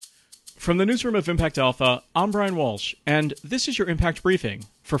From the newsroom of Impact Alpha, I'm Brian Walsh, and this is your Impact Briefing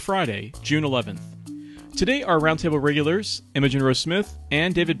for Friday, June 11th. Today, our roundtable regulars, Imogen Rose Smith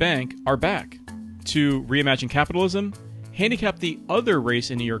and David Bank, are back to reimagine capitalism, handicap the other race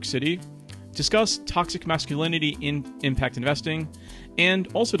in New York City, discuss toxic masculinity in impact investing, and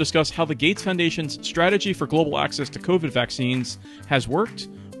also discuss how the Gates Foundation's strategy for global access to COVID vaccines has worked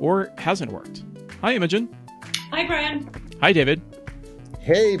or hasn't worked. Hi, Imogen. Hi, Brian. Hi, David.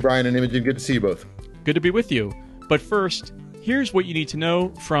 Hey, Brian and Imogen. Good to see you both. Good to be with you. But first, here's what you need to know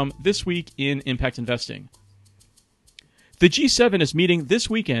from this week in impact investing. The G7 is meeting this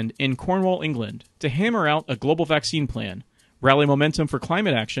weekend in Cornwall, England, to hammer out a global vaccine plan, rally momentum for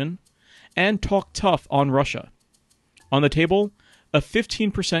climate action, and talk tough on Russia. On the table, a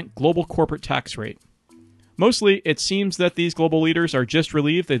 15% global corporate tax rate. Mostly, it seems that these global leaders are just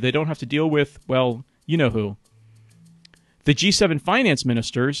relieved that they don't have to deal with, well, you know who. The G7 finance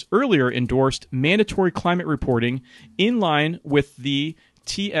ministers earlier endorsed mandatory climate reporting in line with the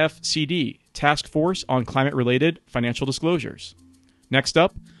TFCD, Task Force on Climate-Related Financial Disclosures. Next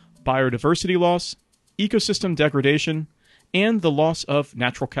up, biodiversity loss, ecosystem degradation, and the loss of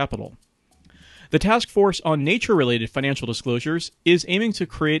natural capital. The Task Force on Nature-Related Financial Disclosures is aiming to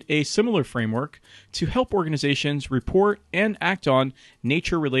create a similar framework to help organizations report and act on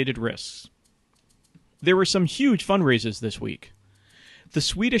nature-related risks. There were some huge fundraisers this week. The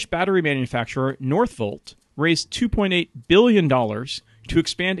Swedish battery manufacturer Northvolt raised $2.8 billion to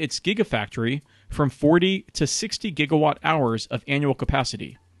expand its gigafactory from 40 to 60 gigawatt hours of annual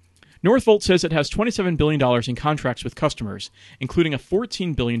capacity. Northvolt says it has $27 billion in contracts with customers, including a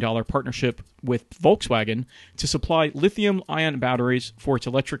 $14 billion partnership with Volkswagen to supply lithium-ion batteries for its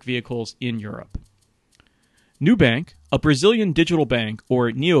electric vehicles in Europe. Nubank, a Brazilian digital bank,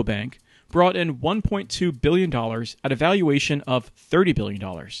 or neobank, brought in $1.2 billion at a valuation of $30 billion.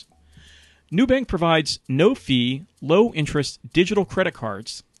 Nubank provides no-fee, low-interest digital credit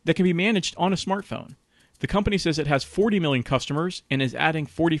cards that can be managed on a smartphone. The company says it has 40 million customers and is adding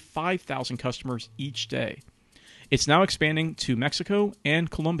 45,000 customers each day. It's now expanding to Mexico and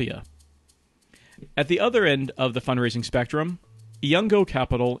Colombia. At the other end of the fundraising spectrum, Iungo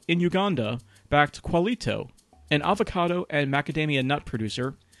Capital in Uganda backed Qualito, an avocado and macadamia nut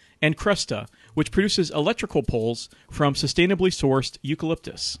producer, and Cresta, which produces electrical poles from sustainably sourced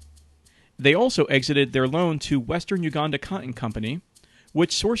eucalyptus. They also exited their loan to Western Uganda Cotton Company,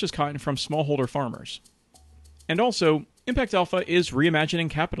 which sources cotton from smallholder farmers. And also, Impact Alpha is reimagining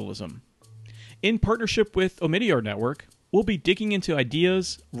capitalism. In partnership with Omidyar Network, we'll be digging into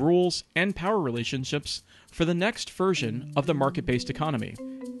ideas, rules, and power relationships for the next version of the market-based economy.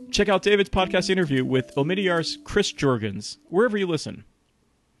 Check out David's podcast interview with Omidyar's Chris Jorgens, wherever you listen.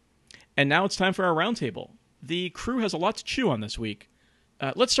 And now it's time for our roundtable. The crew has a lot to chew on this week.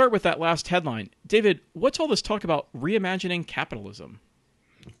 Let's start with that last headline. David, what's all this talk about reimagining capitalism?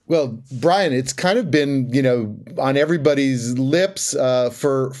 Well, Brian, it's kind of been, on everybody's lips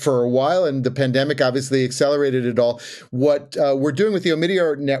for a while, and the pandemic obviously accelerated it all. What we're doing with the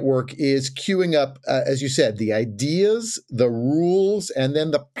Omidyar Network is queuing up, as you said, the ideas, the rules, and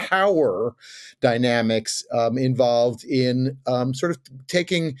then the power dynamics involved in sort of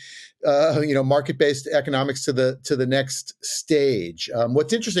taking market-based economics to the next stage.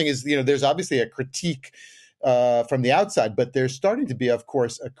 What's interesting is, there's obviously a critique from the outside, but there's starting to be, of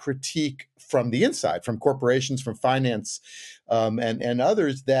course, a critique from the inside, from corporations, from finance, and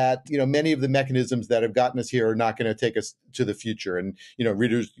others that, many of the mechanisms that have gotten us here are not going to take us to the future. And,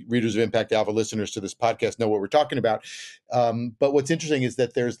 readers of Impact Alpha, listeners to this podcast know what we're talking about. But what's interesting is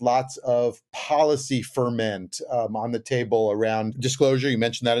that there's lots of policy ferment on the table around disclosure. You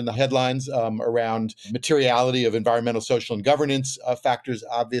mentioned that in the headlines, around materiality of environmental, social, and governance factors,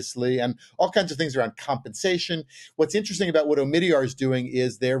 obviously, and all kinds of things around compensation. What's interesting about what Omidyar is doing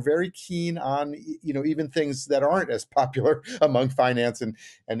is they're very keen on, even things that aren't as popular among finance and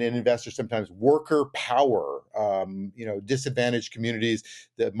investors sometimes, worker power, disadvantaged communities,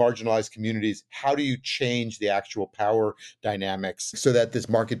 the marginalized communities. How do you change the actual power dynamics so that this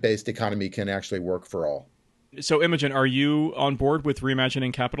market-based economy can actually work for all? So, Imogen, are you on board with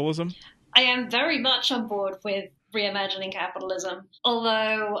reimagining capitalism? I am very much on board with reimagining capitalism,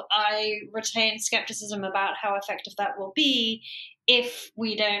 although I retain skepticism about how effective that will be if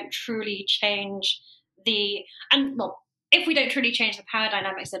we don't truly change if we don't truly change the power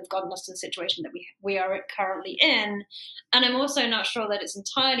dynamics that have gotten us to the situation that we are currently in. And I'm also not sure that it's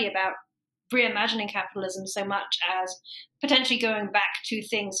entirely about reimagining capitalism so much as potentially going back to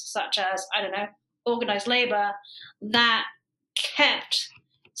things such as, organized labor that kept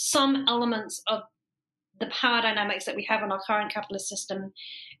some elements of the power dynamics that we have in our current capitalist system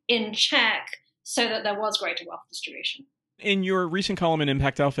in check so that there was greater wealth distribution. In your recent column in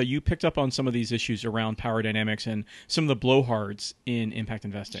Impact Alpha, you picked up on some of these issues around power dynamics and some of the blowhards in impact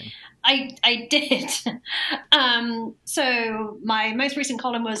investing. I did. So my most recent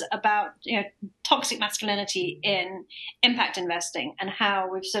column was about toxic masculinity in impact investing and how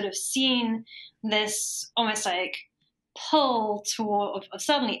we've sort of seen this almost like pull toward of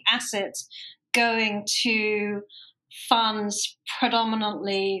suddenly assets going to funds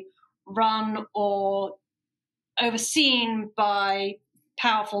predominantly run or overseen by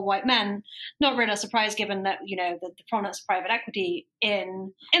powerful white men. Not really a surprise given that, the prominence of private equity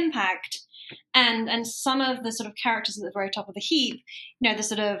in impact and some of the sort of characters at the very top of the heap, the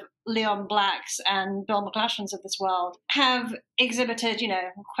sort of Leon Blacks and Bill McLachlan's of this world have exhibited,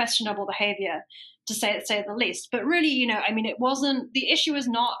 questionable behavior to say the least. But really, it wasn't, the issue is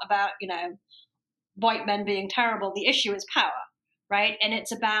not about, white men being terrible. The issue is power, right? And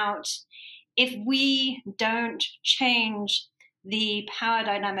it's about, if we don't change the power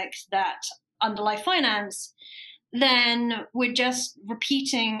dynamics that underlie finance, then we're just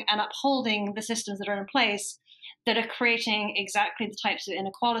repeating and upholding the systems that are in place that are creating exactly the types of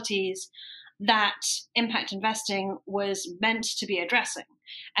inequalities that impact investing was meant to be addressing.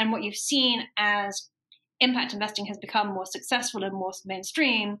 And what you've seen as impact investing has become more successful and more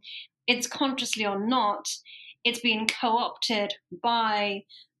mainstream, it's consciously or not, it's been co-opted by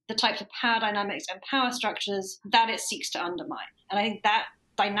the types of power dynamics and power structures that it seeks to undermine. And I think that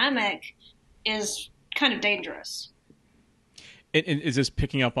dynamic is kind of dangerous. Is this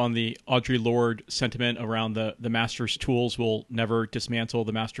picking up on the Audre Lorde sentiment around the master's tools will never dismantle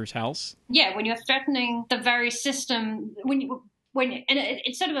the master's house? Yeah, when you're threatening the very system, and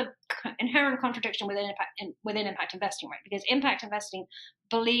it's sort of an inherent contradiction within impact investing, right? Because impact investing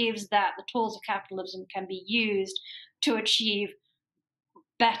believes that the tools of capitalism can be used to achieve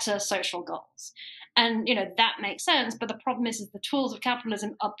better social goals. And, that makes sense. But the problem is the tools of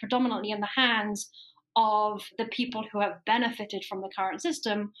capitalism are predominantly in the hands of the people who have benefited from the current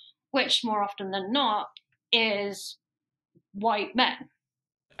system, which more often than not is white men.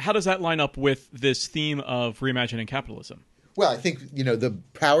 How does that line up with this theme of reimagining capitalism? Well, I think, the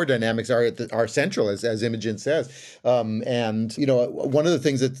power dynamics are central, as Imogen says. And, one of the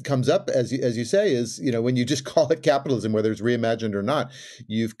things that comes up, as you say, is, when you just call it capitalism, whether it's reimagined or not,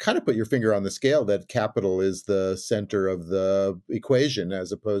 you've kind of put your finger on the scale that capital is the center of the equation,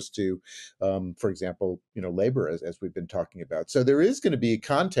 as opposed to, for example, labor, as we've been talking about. So there is going to be a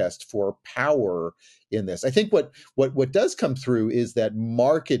contest for power in this. I think what does come through is that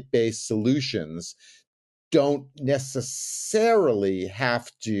market-based solutions don't necessarily have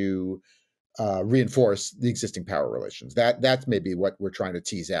to reinforce the existing power relations. That's maybe what we're trying to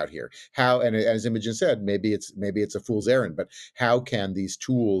tease out here. How, and as Imogen said, maybe it's a fool's errand, but how can these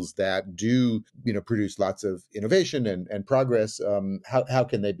tools that do produce lots of innovation and progress, how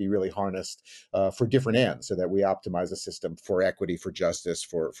can they be really harnessed for different ends so that we optimize a system for equity, for justice,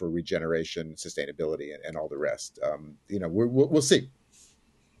 for regeneration, sustainability, and all the rest? We'll see.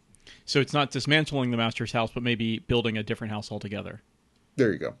 So it's not dismantling the master's house, but maybe building a different house altogether.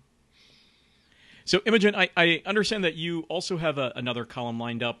 There you go. So, Imogen, I understand that you also have another column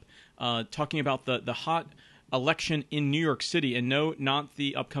lined up talking about the hot election in New York City. And no, not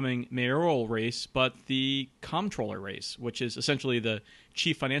the upcoming mayoral race, but the comptroller race, which is essentially the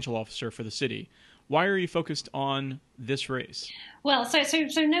chief financial officer for the city. Why are you focused on this race? Well, so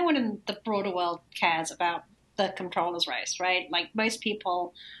no one in the broader world cares about the comptroller's race, right? Like, most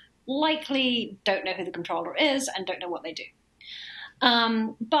people likely don't know who the comptroller is and don't know what they do.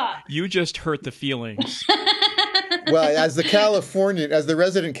 But you just hurt the feelings. Well, as the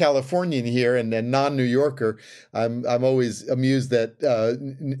resident Californian here and non-New Yorker, I'm always amused that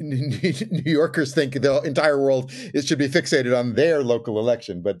New Yorkers think the entire world should be fixated on their local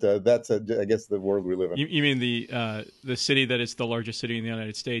election. But that's, I guess, the world we live in. You mean the city that is the largest city in the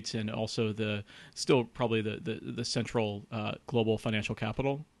United States, and also still probably the central global financial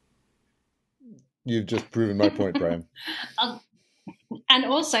capital? You've just proven my point, Brian. And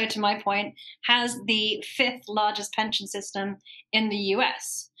also, to my point, has the 5th largest pension system in the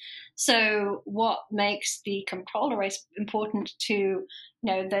US. So what makes the comptroller race important to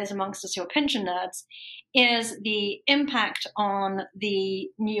those amongst us who are pension nerds is the impact on the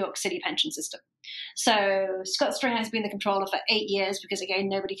New York City pension system. So Scott Stringer has been the comptroller for 8 years because, again,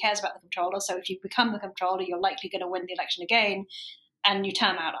 nobody cares about the comptroller. So if you become the comptroller, you're likely going to win the election again, and you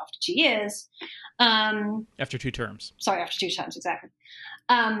term out after 2 years. After 2 terms. Sorry, after 2 terms, exactly.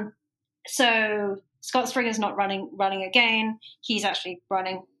 So Scott Stringer's not running again. He's actually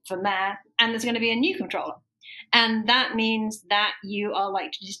running for mayor, and there's going to be a new comptroller. And that means that you are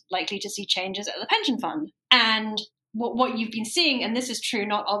likely to see changes at the pension fund. And what you've been seeing, and this is true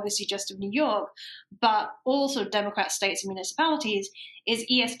not obviously just of New York, but also Democrat states and municipalities, is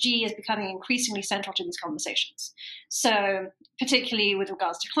ESG is becoming increasingly central to these conversations. So particularly with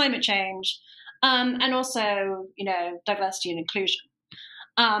regards to climate change, and also, diversity and inclusion.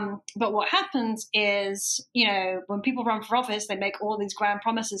 But what happens is, when people run for office, they make all these grand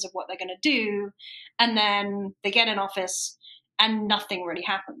promises of what they're going to do, and then they get in office and nothing really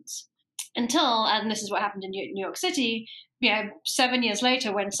happens. Until, and this is what happened in New York City, 7 years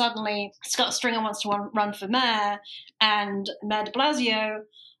later, when suddenly Scott Stringer wants to run for mayor and Mayor de Blasio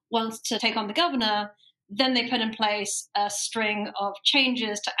wants to take on the governor, then they put in place a string of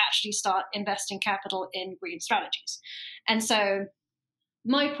changes to actually start investing capital in green strategies. And so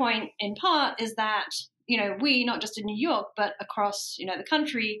my point in part is that, we, not just in New York, but across, the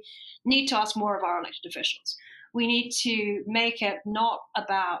country, need to ask more of our elected officials. We need to make it not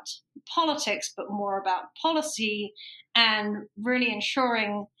about politics, but more about policy, and really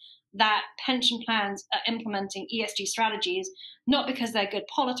ensuring that pension plans are implementing ESG strategies, not because they're good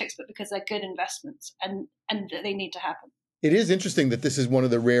politics, but because they're good investments, and they need to happen. It is interesting that this is one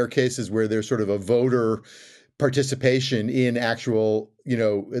of the rare cases where there's sort of a voter participation in actual,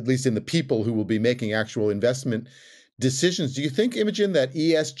 at least in the people who will be making actual investment decisions. Do you think, Imogen, that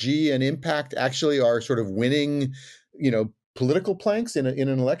ESG and impact actually are sort of winning, political planks in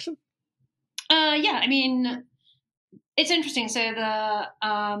an election? Yeah, I mean, it's interesting. So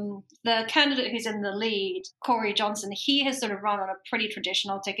the candidate who's in the lead, Corey Johnson, he has sort of run on a pretty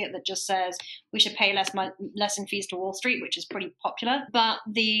traditional ticket that just says we should pay less in fees to Wall Street, which is pretty popular. But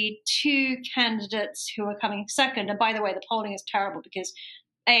the two candidates who are coming second, and by the way, the polling is terrible because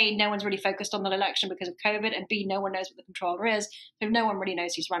A, no one's really focused on the election because of COVID, and B, no one knows what the controller is, so no one really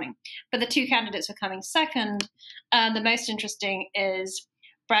knows who's running. But the two candidates who are coming second, the most interesting is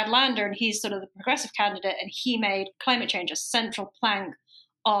Brad Lander, and he's sort of the progressive candidate, and he made climate change a central plank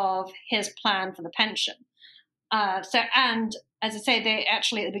of his plan for the pension. And as I say, they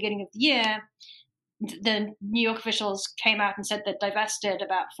actually, at the beginning of the year, the New York officials came out and said they divested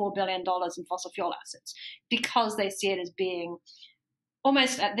about $4 billion in fossil fuel assets because they see it as being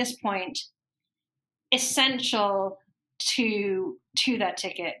almost at this point essential to their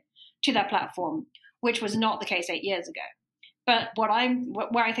ticket, to their platform, which was not the case 8 years ago. But where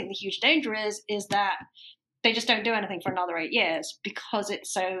I think the huge danger is that they just don't do anything for another 8 years because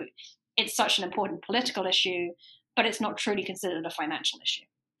it's such an important political issue, but it's not truly considered a financial issue.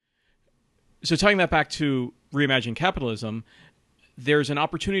 So tying that back to Reimagine Capitalism, there's an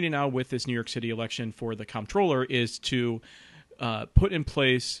opportunity now with this New York City election for the comptroller is to put in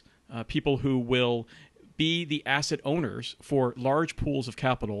place people who will be the asset owners for large pools of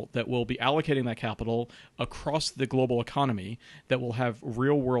capital that will be allocating that capital across the global economy that will have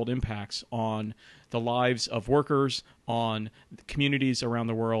real-world impacts on the lives of workers, on communities around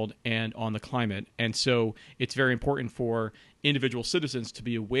the world, and on the climate. And so it's very important for individual citizens to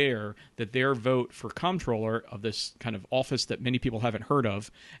be aware that their vote for comptroller of this kind of office that many people haven't heard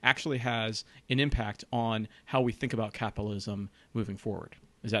of actually has an impact on how we think about capitalism moving forward.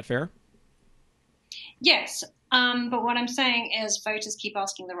 Is that fair? Yes, but what I'm saying is voters keep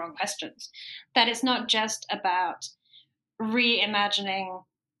asking the wrong questions. That it's not just about reimagining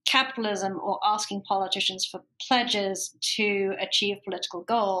capitalism or asking politicians for pledges to achieve political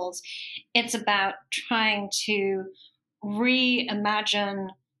goals. It's about trying to reimagine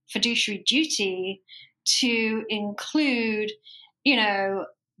fiduciary duty to include, to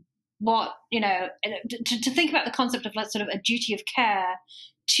think about the concept of sort of a duty of care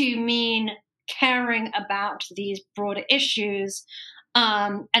to mean caring about these broader issues,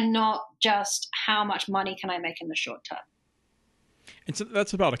 and not just how much money can I make in the short term. And so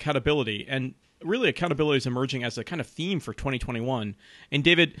that's about accountability. And really, accountability is emerging as a kind of theme for 2021. And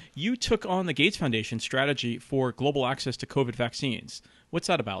David, you took on the Gates Foundation strategy for global access to COVID vaccines. What's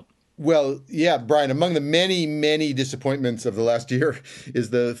that about? Well, yeah, Brian, among the many, many disappointments of the last year is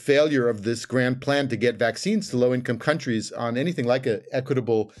the failure of this grand plan to get vaccines to low-income countries on anything like an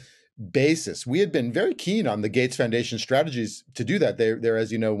equitable basis. We had been very keen on the Gates Foundation strategies to do that. They're,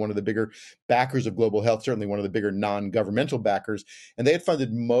 as you know, one of the bigger backers of global health, certainly one of the bigger non-governmental backers. And they had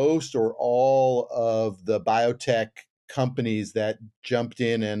funded most or all of the biotech companies that jumped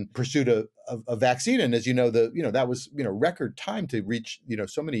in and pursued a vaccine. And as you know, that was, record time to reach,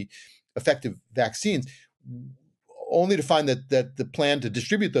 so many effective vaccines, only to find that the plan to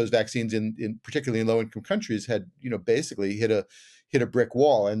distribute those vaccines in particularly in low-income countries had, basically hit a brick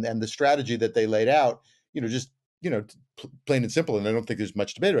wall. And the strategy that they laid out, just plain and simple, and I don't think there's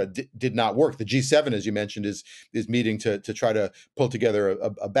much debate about it, did not work. The G7, as you mentioned, is meeting to try to pull together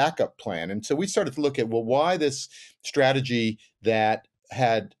a backup plan. And so we started to look at, well, why this strategy that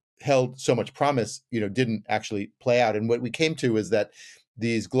had held so much promise, didn't actually play out. And what we came to is that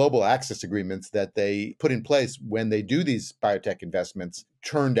these global access agreements that they put in place when they do these biotech investments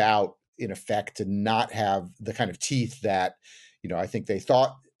turned out, in effect, to not have the kind of teeth that, I think they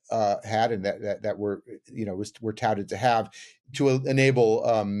thought had, and that were touted to have, to enable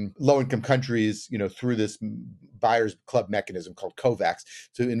low-income countries, through this buyers club mechanism called COVAX,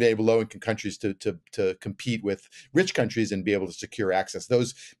 to enable low-income countries to compete with rich countries and be able to secure access.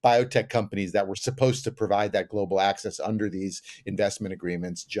 Those biotech companies that were supposed to provide that global access under these investment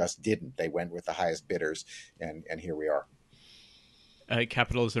agreements just didn't. They went with the highest bidders, and here we are.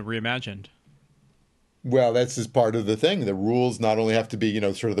 Capitalism reimagined. Well, that's just part of the thing. The rules not only have to be,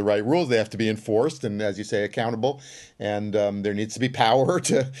 sort of the right rules, they have to be enforced and, as you say, accountable. And there needs to be power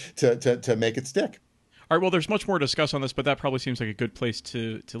to make it stick. All right, well, there's much more to discuss on this, but that probably seems like a good place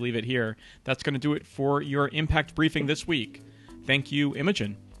to leave it here. That's going to do it for your Impact Briefing this week. Thank you,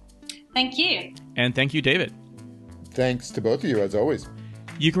 Imogen. Thank you. And thank you, David. Thanks to both of you, as always.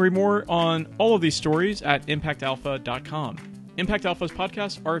 You can read more on all of these stories at impactalpha.com. Impact Alpha's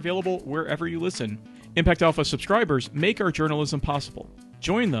podcasts are available wherever you listen. Impact Alpha subscribers make our journalism possible.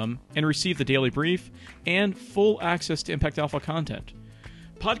 Join them and receive the daily brief and full access to Impact Alpha content.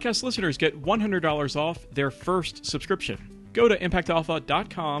 Podcast listeners get $100 off their first subscription. Go to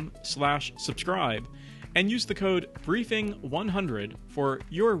impactalpha.com/subscribe and use the code BRIEFING100 for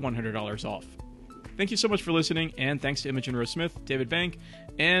your $100 off. Thank you so much for listening, and thanks to Imogen Rose Smith, David Bank,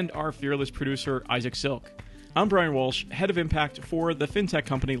 and our fearless producer, Isaac Silk. I'm Brian Walsh, head of Impact for the fintech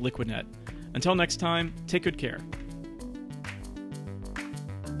company LiquidNet. Until next time, take good care.